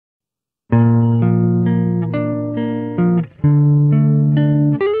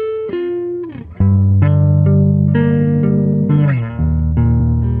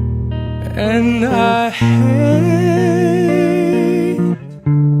hate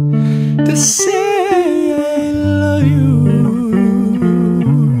to say I love you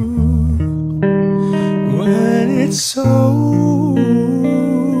when it's so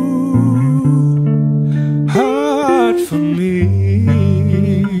hard for me.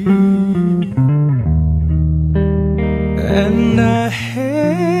 And I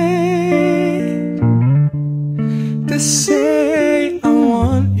hate to say I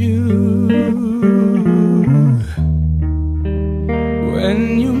want you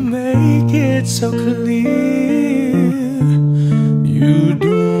when you make it so clear you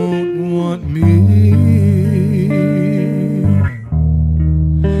don't want me.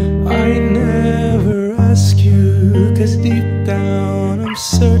 I never ask you, 'cause deep down I'm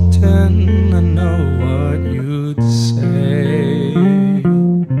certain I know what you'd say.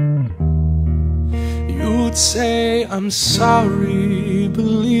 You'd say, I'm sorry,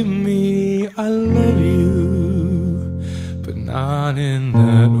 believe me, I love you, but not in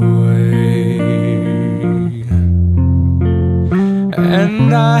that way.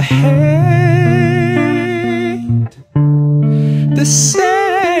 And I hate to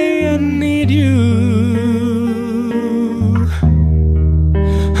say I need you.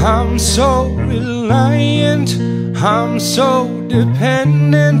 I'm so reliant, I'm so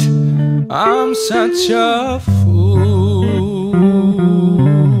dependent, I'm such a fool.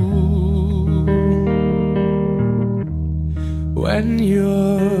 When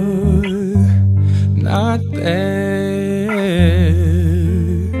you're not there,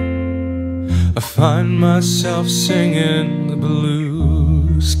 I find myself singing the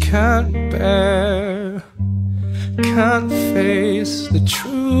blues. Can't bear, can't face the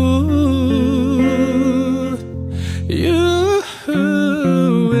truth. You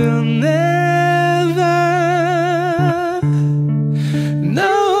will never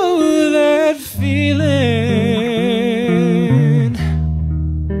know that feeling.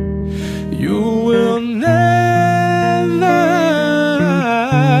 You will never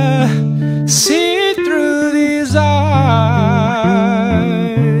see through these eyes.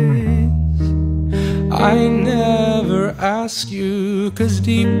 I never ask you, 'cause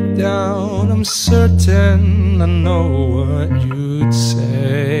deep down I'm certain I know what you'd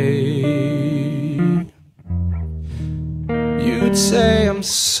say. You'd say, I'm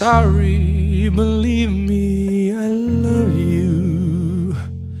sorry, believe me, I love you,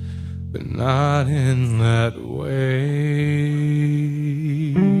 but not in that way.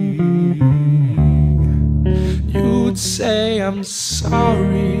 You'd say, I'm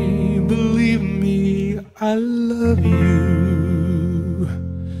sorry, believe me, I love you,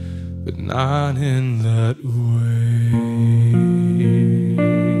 but not in that way.